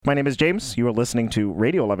My name is James. You are listening to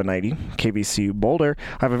Radio 1190 KBC Boulder.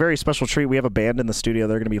 I have a very special treat. We have a band in the studio.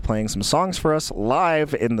 They're going to be playing some songs for us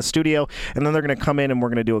live in the studio, and then they're going to come in and we're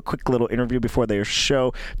going to do a quick little interview before their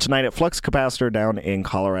show tonight at Flux Capacitor down in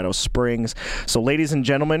Colorado Springs. So ladies and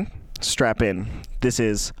gentlemen, strap in. This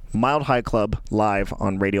is Mild High Club live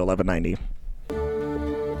on Radio 1190.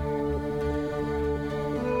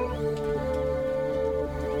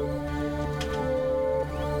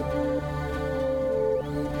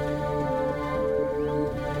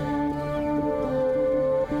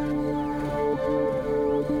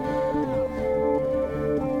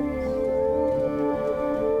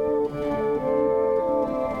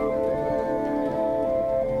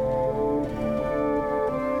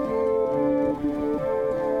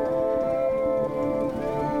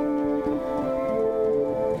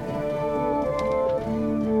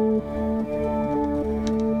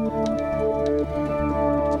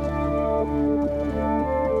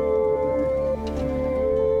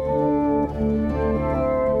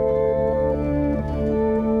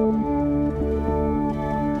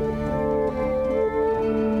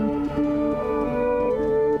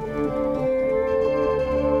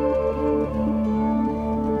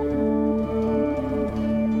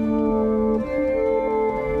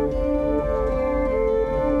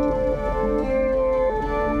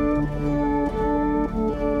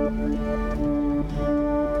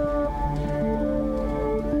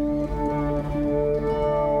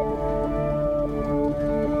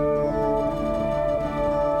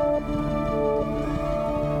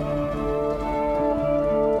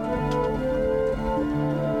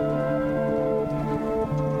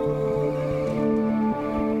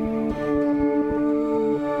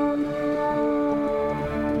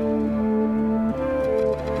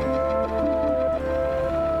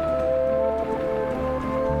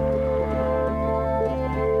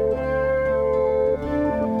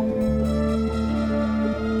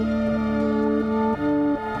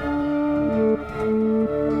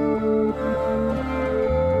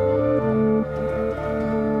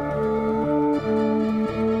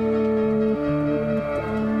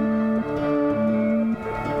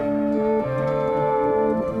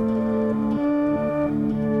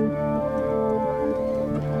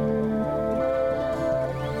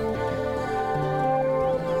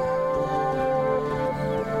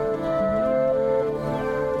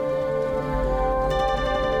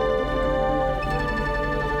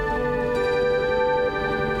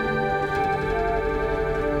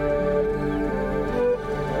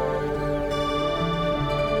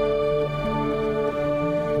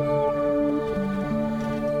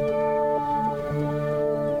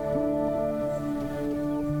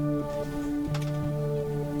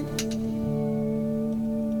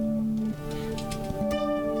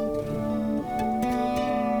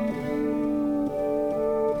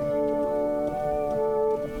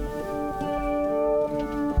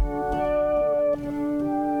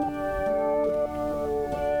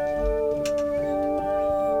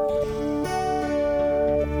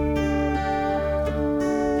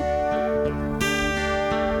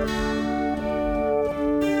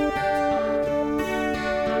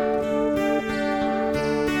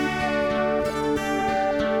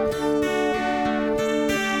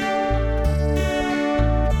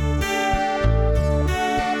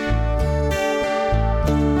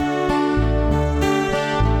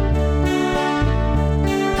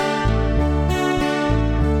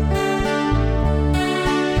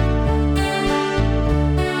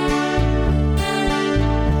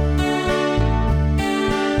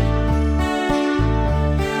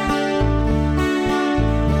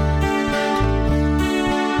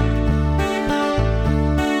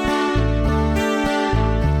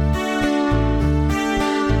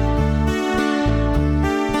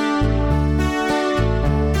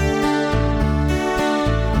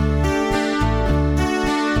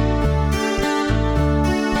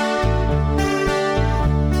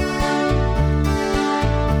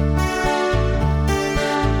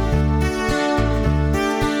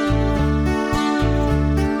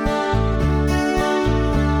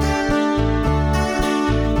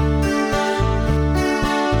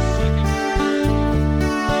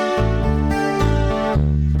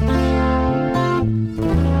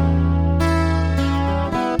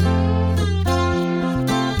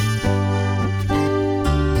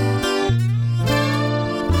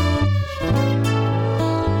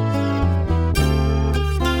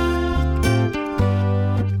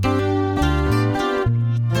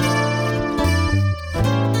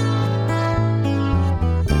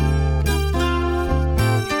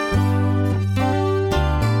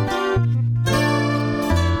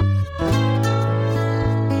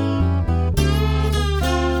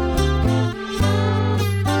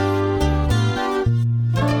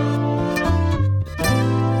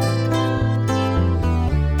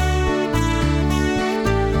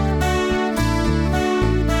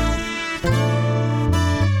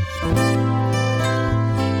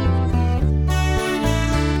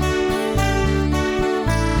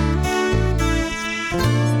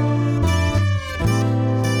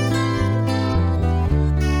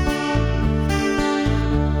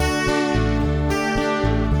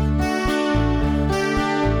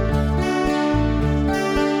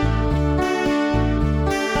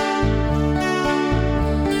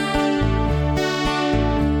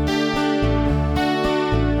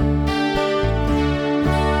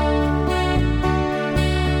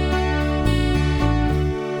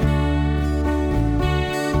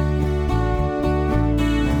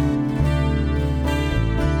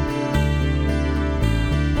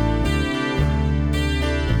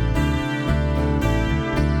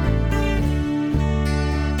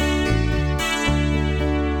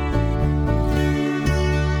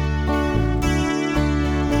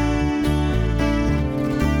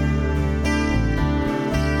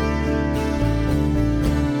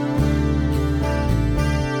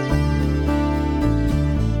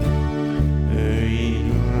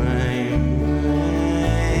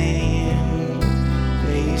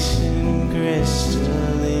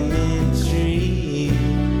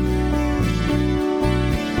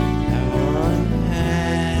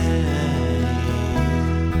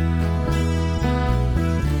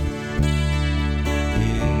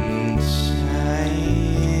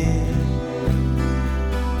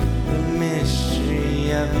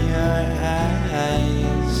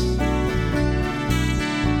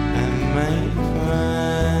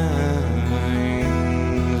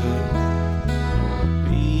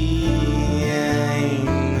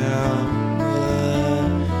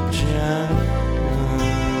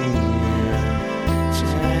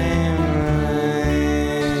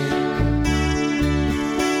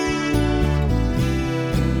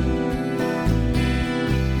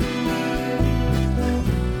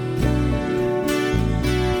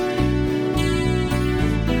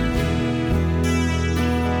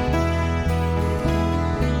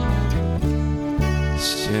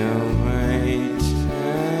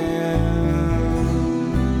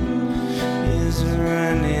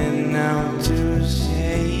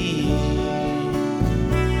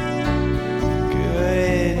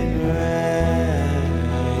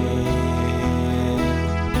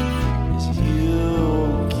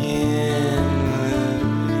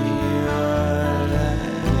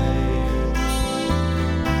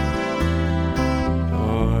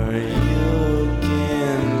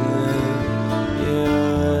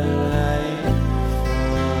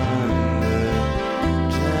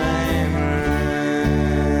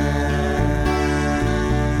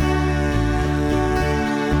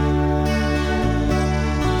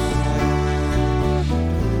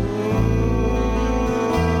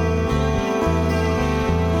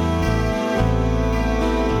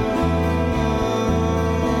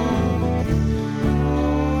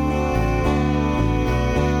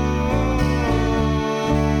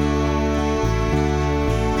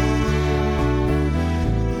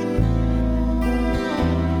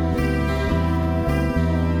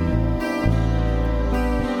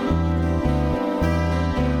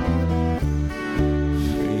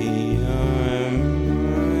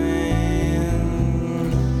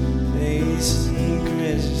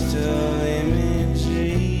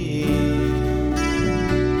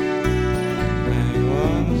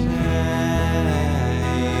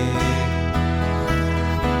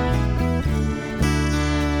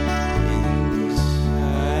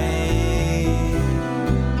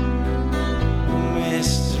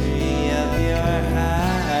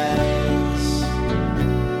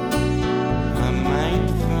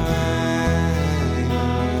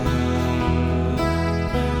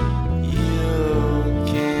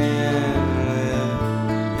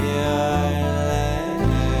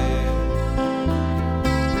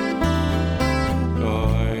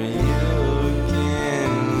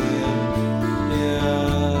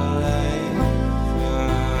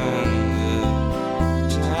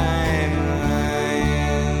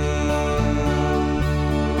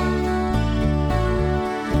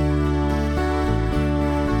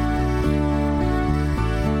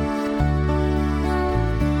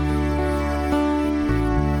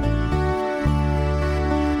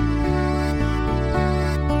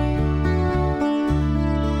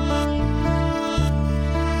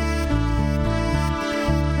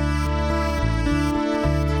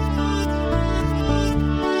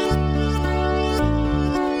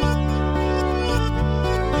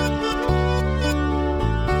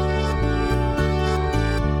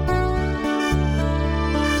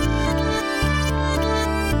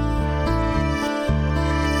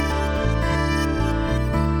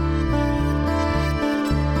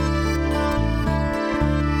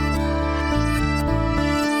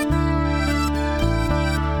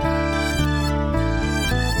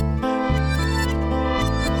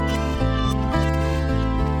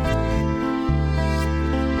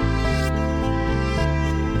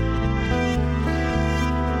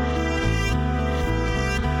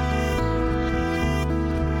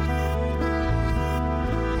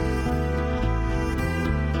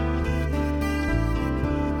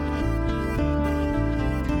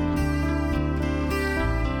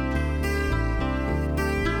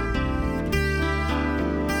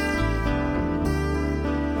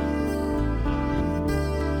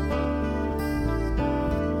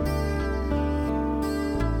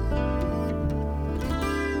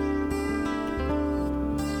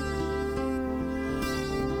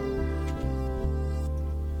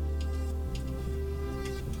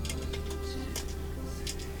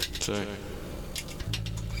 Check.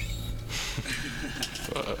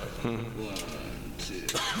 1, 2,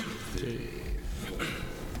 3.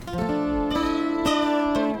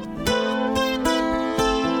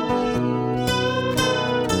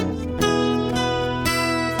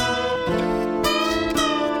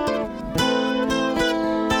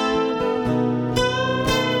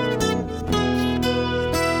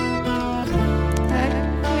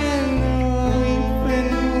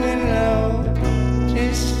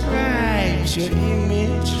 Your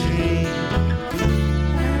imagery,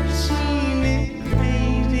 I've seen it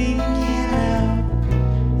fading in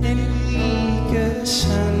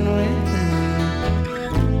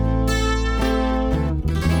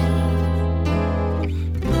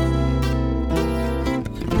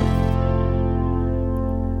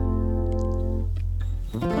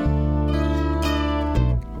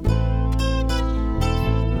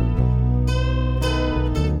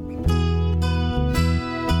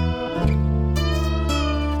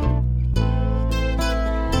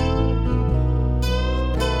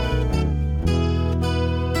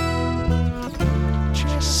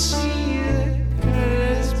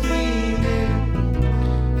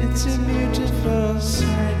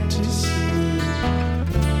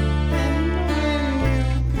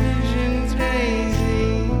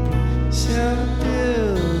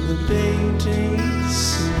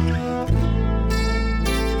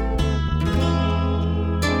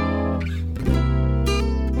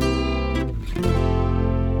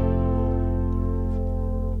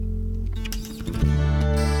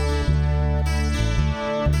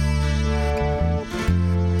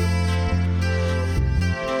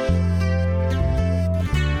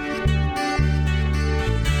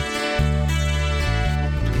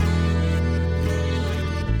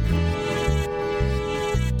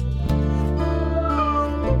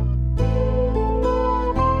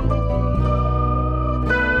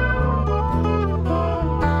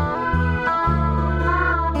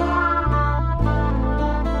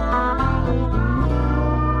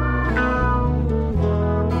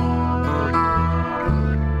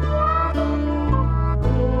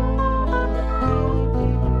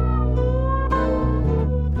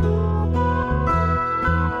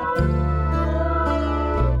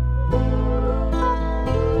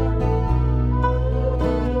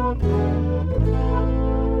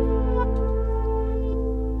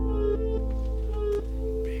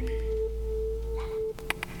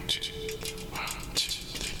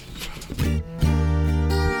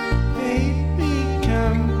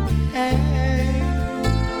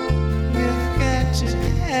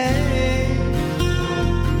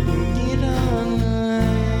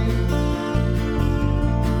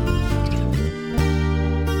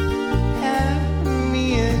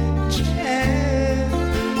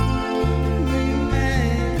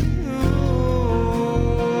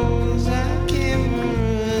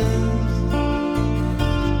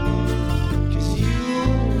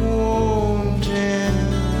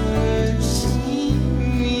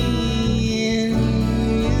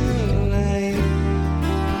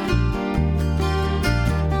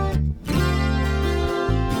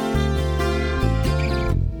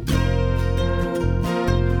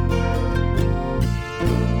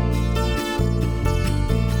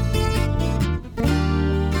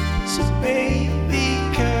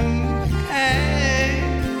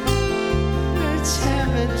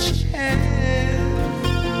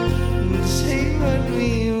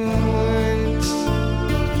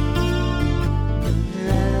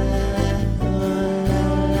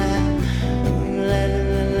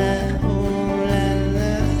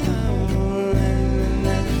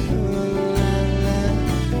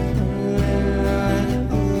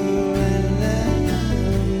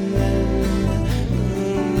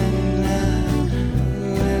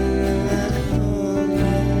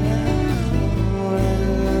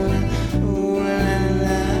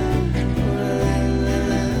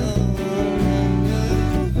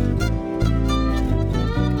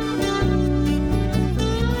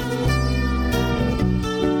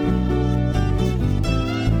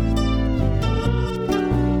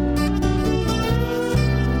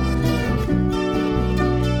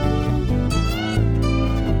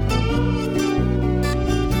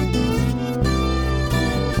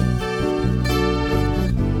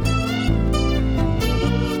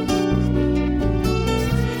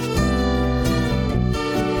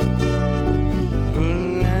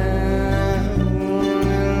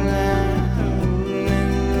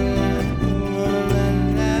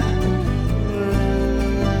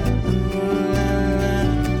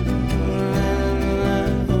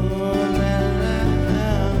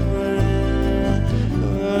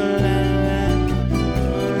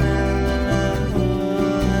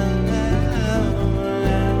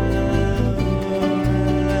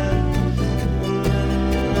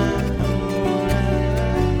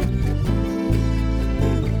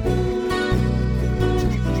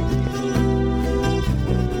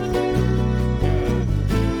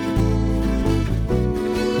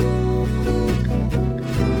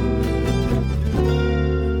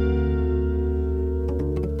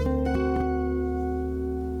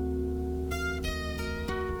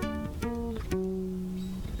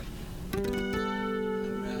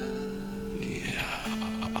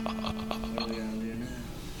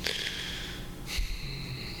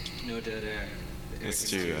No dead air. Let's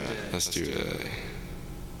do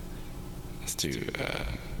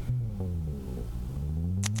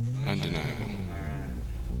Undeniable.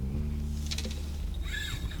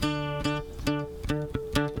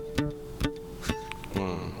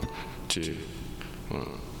 One, two,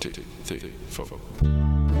 3, 4.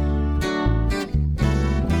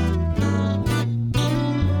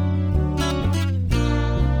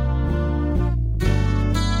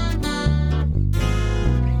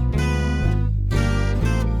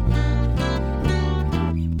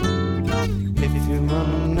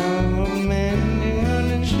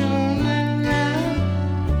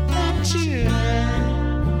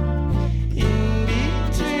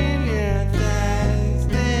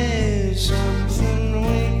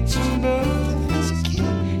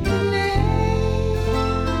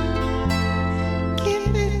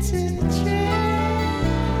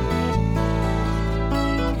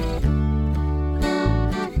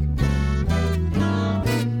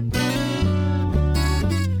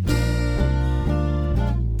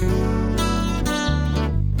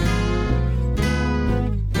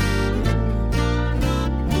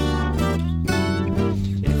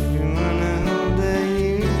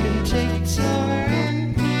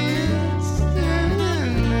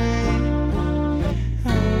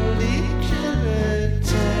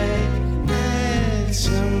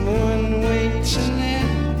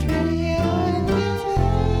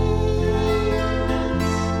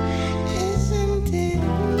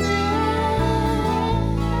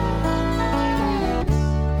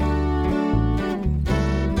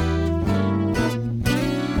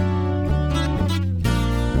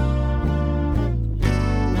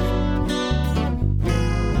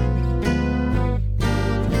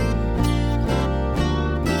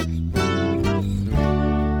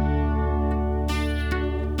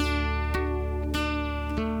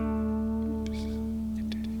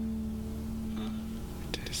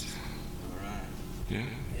 Yeah?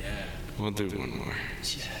 Yeah. We'll do one more.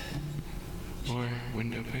 Yeah. Or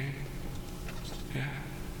window pane. Yeah?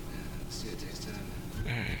 Let's see, it takes time.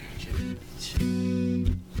 Alright.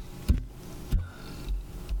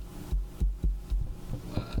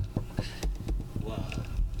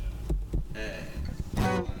 Hey.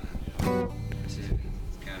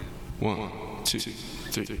 1, 2,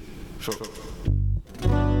 3, 4.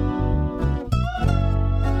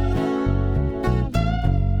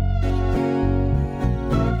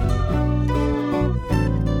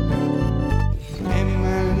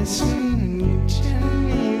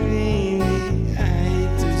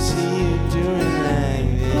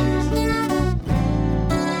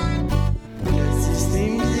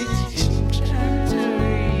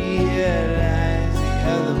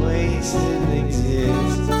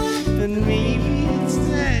 But maybe it's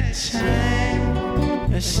that time.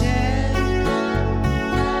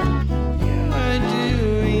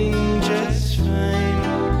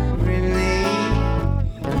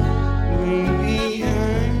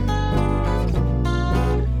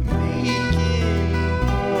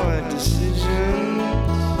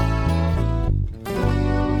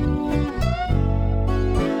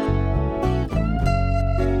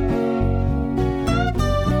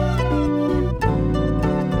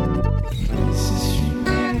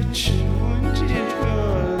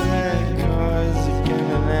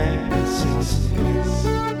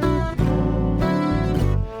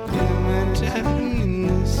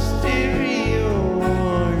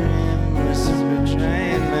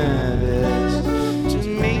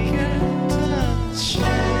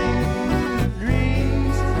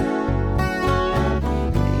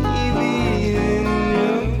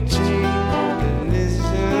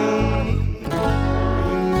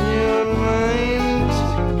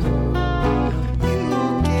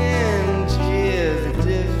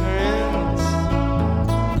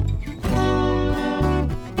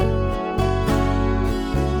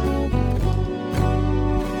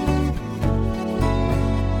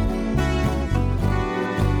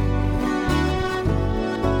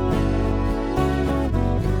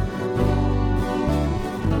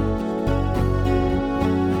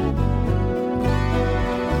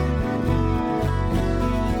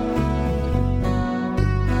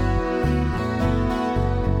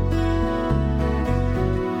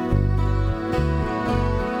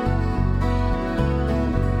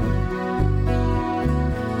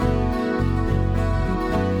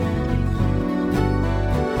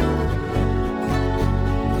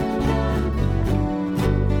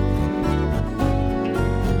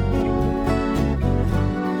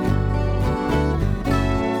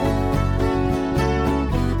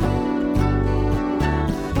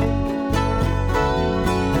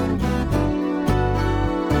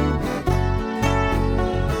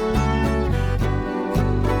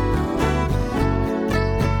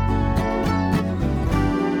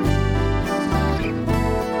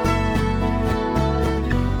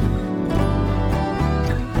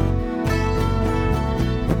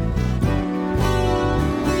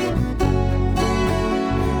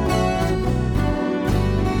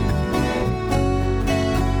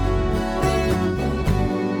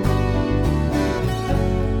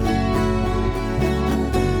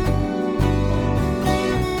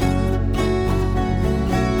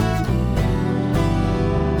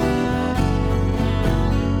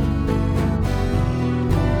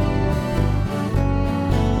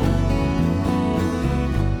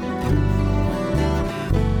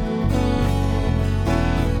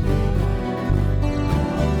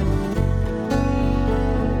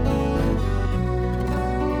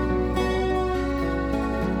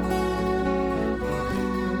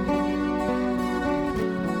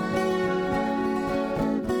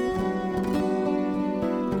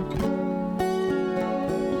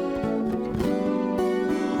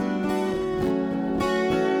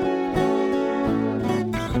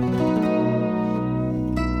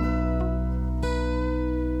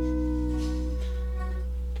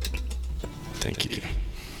 Thank you.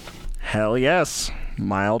 Hell yes.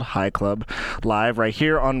 Mild High Club live right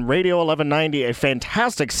here on Radio 1190. A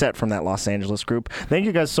fantastic set from that Los Angeles group. Thank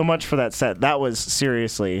you guys so much for that set. That was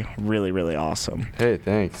seriously really, really awesome. Hey,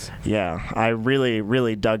 thanks. Yeah, I really,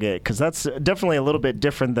 really dug it because that's definitely a little bit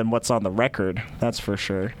different than what's on the record. That's for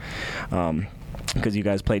sure. Because you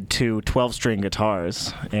guys played two 12-string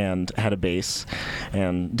guitars and had a bass,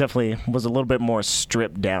 and definitely was a little bit more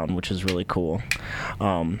stripped down, which is really cool.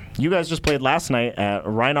 You guys just played last night at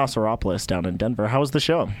Rhinoceropolis down in Denver. How was the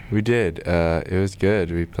show? We did. It was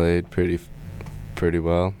good. We played pretty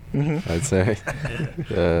well, I'd say.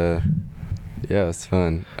 Yeah, it was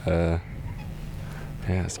fun. Yeah,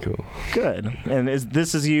 it's cool. Good. And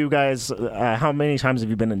this is you guys, how many times have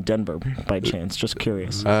you been in Denver, by chance? Just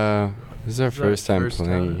curious. This is our first time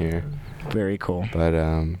playing here. Very cool. But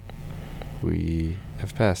we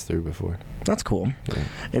have passed through before. That's cool. Yeah.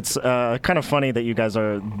 It's kind of funny that you guys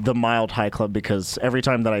are the Mild High Club, because every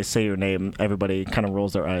time that I say your name, everybody kind of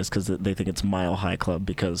rolls their eyes because they think it's Mile High Club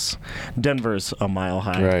because Denver's a mile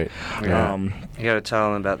high. Right. Yeah. You got to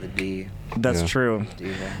tell them about the D. That's Yeah. true.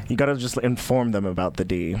 Do that. You got to just inform them about the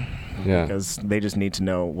D. Yeah. Because they just need to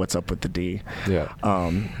know what's up with the D. Yeah.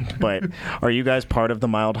 But are you guys part of the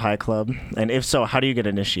Mild High Club? And if so, how do you get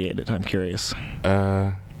initiated? I'm curious.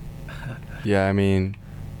 Yeah, I mean,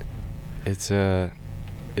 it's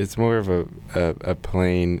more of a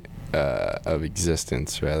plane of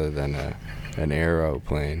existence rather than an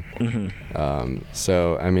aeroplane.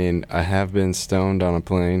 So, I mean, I have been stoned on a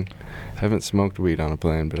plane. I haven't smoked weed on a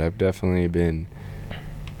plane, but I've definitely been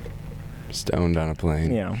stoned on a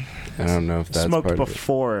plane. Yeah. I don't know if that's Smoked part of it.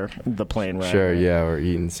 before the plane ride. Sure, right? yeah, or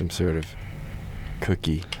eating some sort of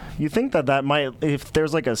cookie. You think that might, if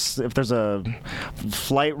there's a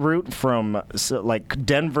flight route from like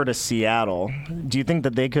Denver to Seattle, do you think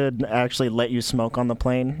that they could actually let you smoke on the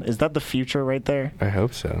plane? Is that the future right there? I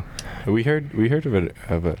hope so. We heard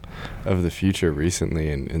of the future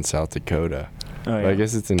recently in South Dakota. Oh, Well, yeah. I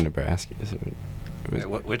guess it's in Nebraska.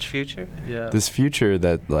 Wait, which future? Yeah. This future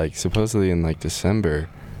that, like, supposedly in, like, December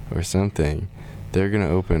or something, they're going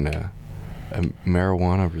to open a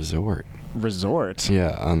marijuana resort. Resort.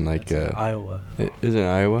 Yeah, on, like, Iowa. Is it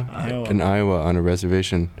Iowa? Iowa. In Iowa on a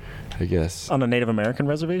reservation, I guess. On a Native American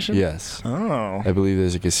reservation? Yes. Oh. I believe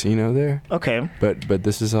there's a casino there. Okay. But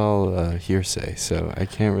this is all hearsay, so I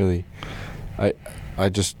can't really...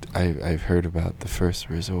 I've heard about the first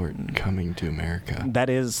resort coming to America. That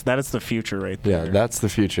is the future right there. Yeah, that's the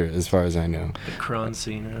future as far as I know. The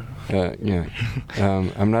Croncina. Yeah.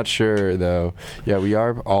 I'm not sure though. Yeah, we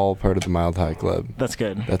are all part of the Mild High Club. That's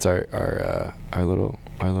good. That's our little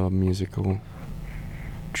musical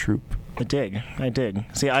troupe. I dig.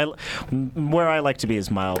 See, where I like to be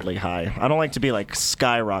is mildly high. I don't like to be like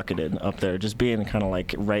skyrocketed up there. Just being kind of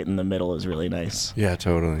like right in the middle is really nice. Yeah,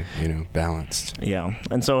 totally. Balanced. Yeah.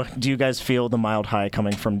 And so, do you guys feel the mild high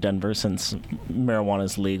coming from Denver since marijuana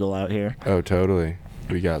is legal out here? Oh, totally.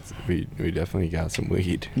 We definitely got some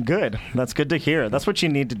weed. Good. That's good to hear. That's what you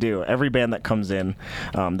need to do. Every band that comes in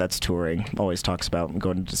that's touring always talks about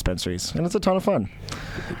going to dispensaries, and it's a ton of fun.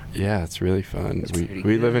 Yeah, it's really fun. It's We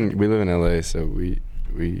pretty live in LA, so we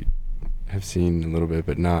have seen a little bit,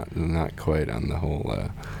 but not quite on the whole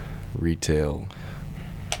retail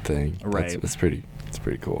thing. Right. It's pretty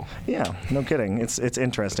cool. Yeah, no kidding. It's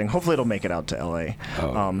interesting. Hopefully, it'll make it out to LA.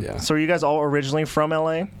 Oh, yeah. So, are you guys all originally from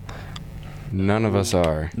LA? None of us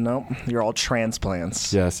are. Nope. You're all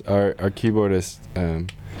transplants. Yes, our keyboardist,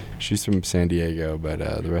 she's from San Diego, but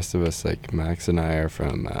the rest of us, like Max and I, we're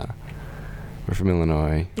from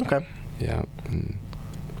Illinois. Okay. Yeah, and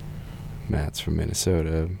Matt's from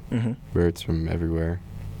Minnesota. Mm-hmm. Bert's from everywhere.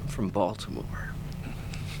 From Baltimore.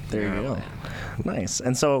 There you go. Nice.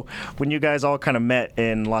 And so, when you guys all kind of met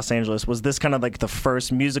in Los Angeles, was this kind of like the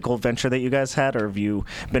first musical venture that you guys had, or have you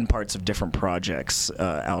been parts of different projects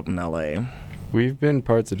out in LA? We've been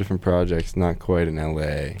parts of different projects, not quite in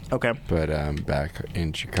LA, Okay. but back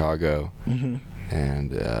in Chicago Mm-hmm.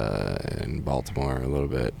 and in Baltimore a little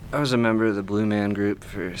bit. I was a member of the Blue Man Group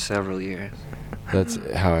for several years. That's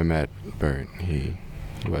how I met Bert. He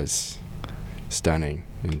was stunning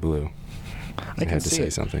in blue. I can had to see say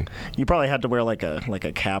it. something. You probably had to wear like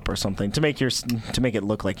a cap or something to make it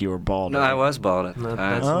look like you were bald. No, I was bald at the No, time.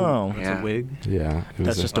 that's Oh. that's a wig. Yeah, it was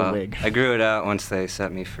That's just a Well, wig. I grew it out once they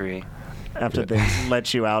set me free. After they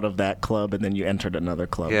let you out of that club and then you entered another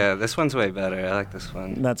club. Yeah, this one's way better. I like this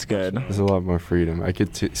one. That's good. There's a lot more freedom. I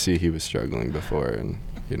could see he was struggling before, and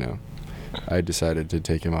I decided to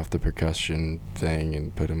take him off the percussion thing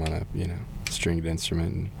and put him on a stringed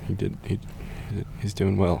instrument. And he he's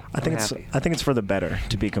doing well. I think it's for the better,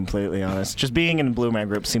 to be completely honest. Just being in a Blue Man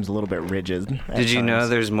Group seems a little bit rigid. Did you know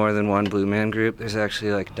there's more than one Blue Man Group? There's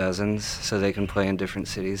actually like dozens, so they can play in different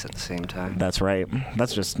cities at the same time. That's right.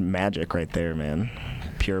 That's just magic right there, man.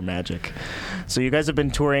 Pure magic. So you guys have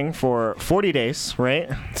been touring for 40 days, right?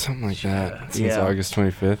 Something like that. Since August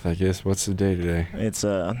 25th, I guess. What's the day today? It's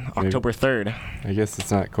October 3rd. I guess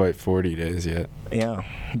it's not quite 40 days yet. Yeah,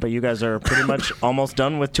 but you guys are pretty much almost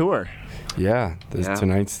done with tour. Yeah,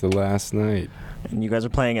 tonight's the last night. And you guys are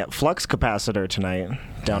playing at Flux Capacitor tonight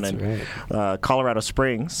down in Colorado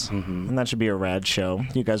Springs. Mm-hmm. And that should be a rad show.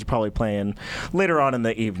 You guys are probably playing later on in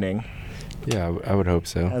the evening. Yeah, I would hope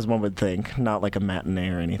so. As one would think. Not like a matinee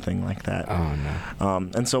or anything like that. Oh, no.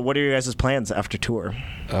 And so what are your guys' plans after tour?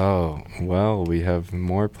 Oh, well, we have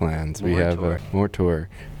more plans. We have more tour.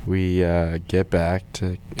 We get back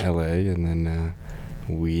to L.A. and then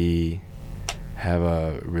we have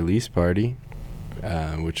a release party,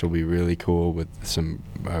 which will be really cool with some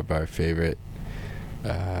of our favorite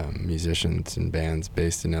musicians and bands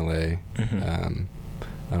based in L.A. Mm-hmm.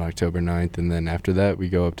 On October 9th, and then after that we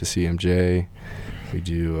go up to CMJ. We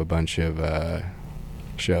do a bunch of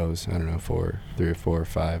shows. I don't know, 3 or 4 or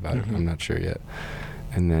 5. I'm not sure yet.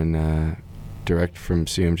 And then direct from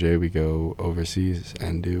CMJ we go overseas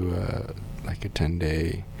and do like a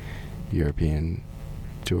 10-day European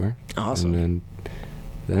tour. Awesome. And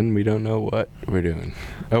then we don't know what we're doing.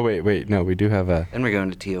 Oh wait, no, we do have a. Then we're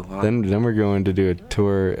going to Tijuana. Then we're going to do a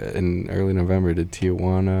tour in early November to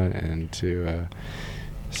Tijuana and to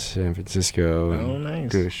San Francisco. Oh, and nice.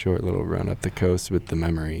 Do a short little run up the coast with the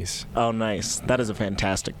Memories. Oh, nice. That is a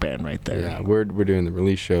fantastic band right there. Yeah, we're doing the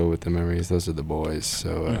release show with the Memories. Those are the boys.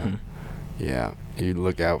 So yeah, you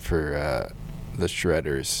look out for the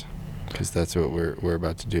shredders, because that's what we're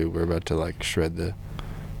about to do. We're about to like shred the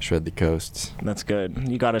coasts. That's good.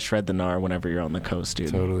 You got to shred the gnar whenever you're on the coast, dude.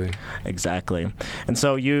 Totally. Exactly. And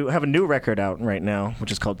so you have a new record out right now,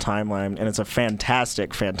 which is called Timeline, and it's a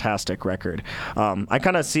fantastic, fantastic record. I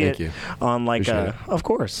kind of see Thank you. On like Appreciate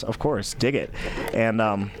it. Of course, dig it. And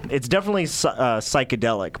it's definitely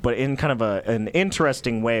psychedelic, but in kind of an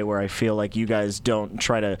interesting way where I feel like you guys don't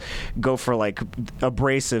try to go for like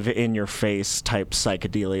abrasive in your face type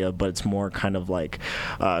psychedelia, but it's more kind of like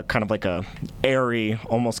a airy,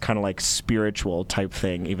 almost kind of like spiritual type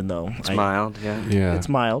thing, even though it's mild. Yeah, it's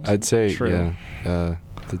mild. I'd say true. Yeah.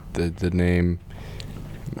 The name,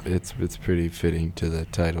 it's pretty fitting to the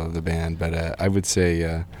title of the band, but I would say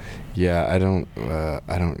I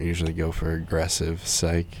don't usually go for aggressive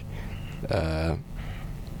psych.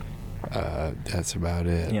 That's about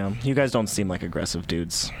it. Yeah, you guys don't seem like aggressive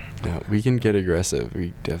dudes. No, we can get aggressive.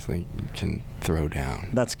 We definitely can throw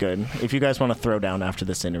down. That's good. If you guys want to throw down after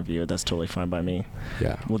this interview, that's totally fine by me.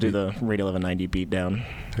 Yeah. We'll do the Radio 1190 beat down.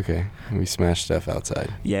 Okay. And we smash stuff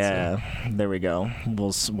outside. Yeah, so. There we go.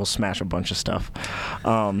 We'll smash a bunch of stuff.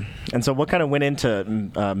 And so what kind of went into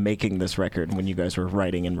making this record when you guys were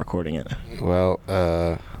writing and recording it? Well,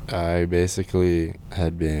 I basically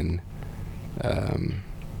had been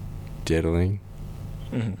diddling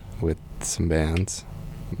with some bands.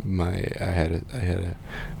 I had a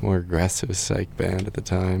more aggressive psych band at the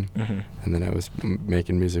time, and then I was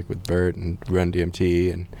making music with Bert and Run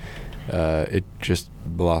DMT, and it just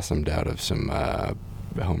blossomed out of some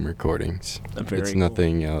home recordings. It's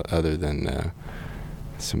nothing other than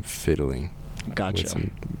some fiddling. Gotcha.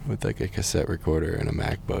 With like a cassette recorder and a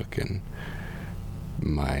MacBook and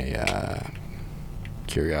my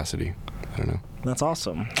curiosity. I don't know. That's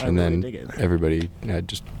awesome. I really dig it. I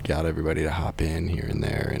just got everybody to hop in here and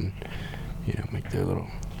there and, make their little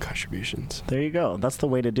contributions. There you go. That's the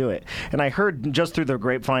way to do it. And I heard just through the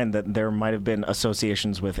grapevine that there might have been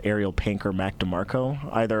associations with Ariel Pink or Mac DeMarco,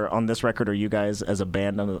 either on this record or you guys as a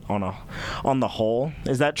band on the whole.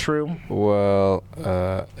 Is that true? Well,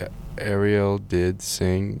 Ariel did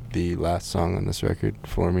sing the last song on this record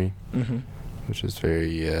for me, which was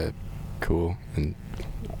very cool and.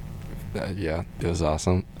 Yeah, it was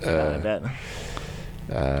awesome. I bet.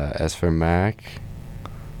 As for Mac,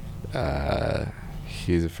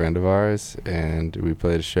 he's a friend of ours, and we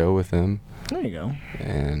played a show with him. There you go.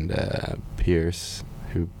 And Pierce,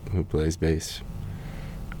 who plays bass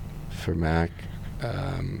for Mac,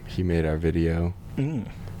 he made our video. And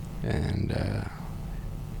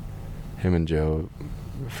him and Joe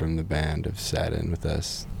from the band have sat in with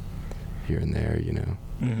us here and there,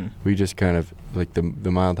 We just kind of, like the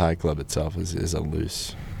Mild High Club itself is a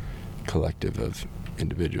loose collective of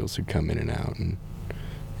individuals who come in and out, and,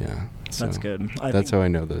 Yeah. So That's good. That's how I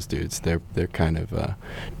know those dudes. They're kind of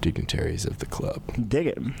dignitaries of the club. Dig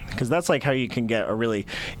it, because that's like how you can get a really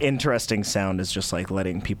interesting sound, is just like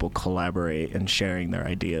letting people collaborate and sharing their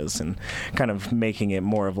ideas and kind of making it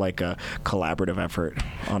more of like a collaborative effort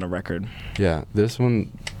on a record. Yeah, this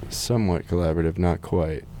one somewhat collaborative, not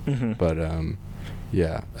quite, but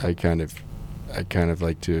yeah, I kind of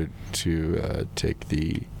like to take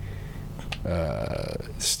the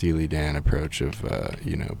Steely Dan approach of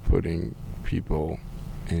putting people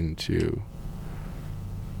into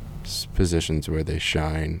positions where they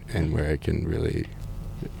shine and where I can really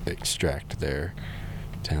extract their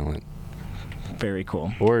talent. Very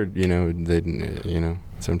cool. Or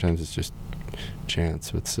sometimes it's just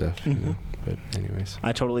chance with stuff. But anyways,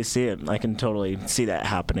 I totally see it. I can totally see that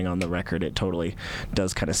happening on the record. It totally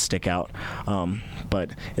does kind of stick out. But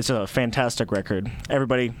it's a fantastic record.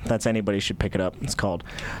 Everybody, that's anybody, should pick it up. It's called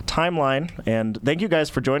Timeline. And thank you guys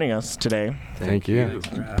for joining us today. Thank you.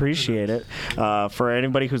 Appreciate it. For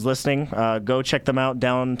anybody who's listening, go check them out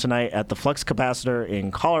down tonight at the Flux Capacitor in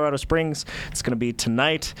Colorado Springs. It's going to be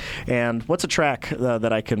tonight. And what's a track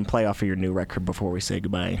that I can play off of your new record before we say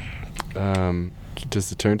goodbye? Does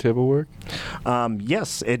the turntable work?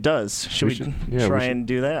 Yes, it does. Should we try and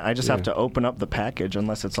do that? I just have to open up the package,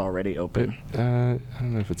 unless it's already open. I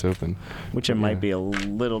don't know if it's open. Which it might be a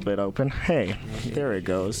little bit open. Hey, there it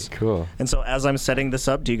goes. Cool. And so as I'm setting this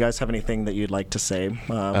up, do you guys have anything that you'd like to say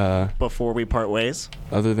before we part ways?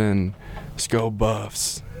 Other than, let's go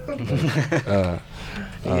Buffs.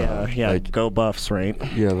 Like, go Buffs, right?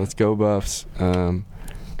 Yeah, let's go Buffs.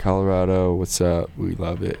 Colorado, what's up? We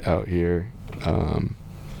love it out here.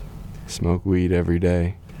 Smoke weed every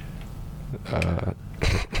day.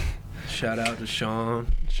 Shout out to Sean.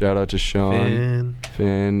 Shout out to Sean.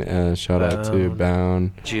 Finn. Shout out to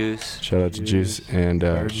Bound. Juice. Shout out to Juice. And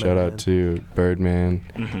shout out to Birdman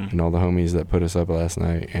and all the homies that put us up last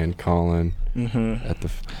night, and Colin at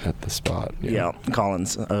the spot. Yeah,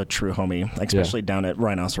 Colin's a true homie, especially down at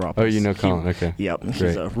Rhinoceros. Oh, you know Colin? Okay. Yep, Great.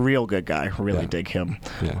 he's a real good guy. Really dig him.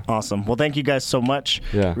 Yeah. Awesome. Well, thank you guys so much.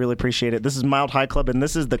 Yeah. Really appreciate it. This is Mild High Club, and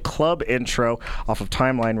this is the club intro off of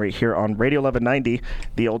Timeline right here on Radio 1190,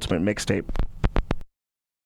 the ultimate mixtape.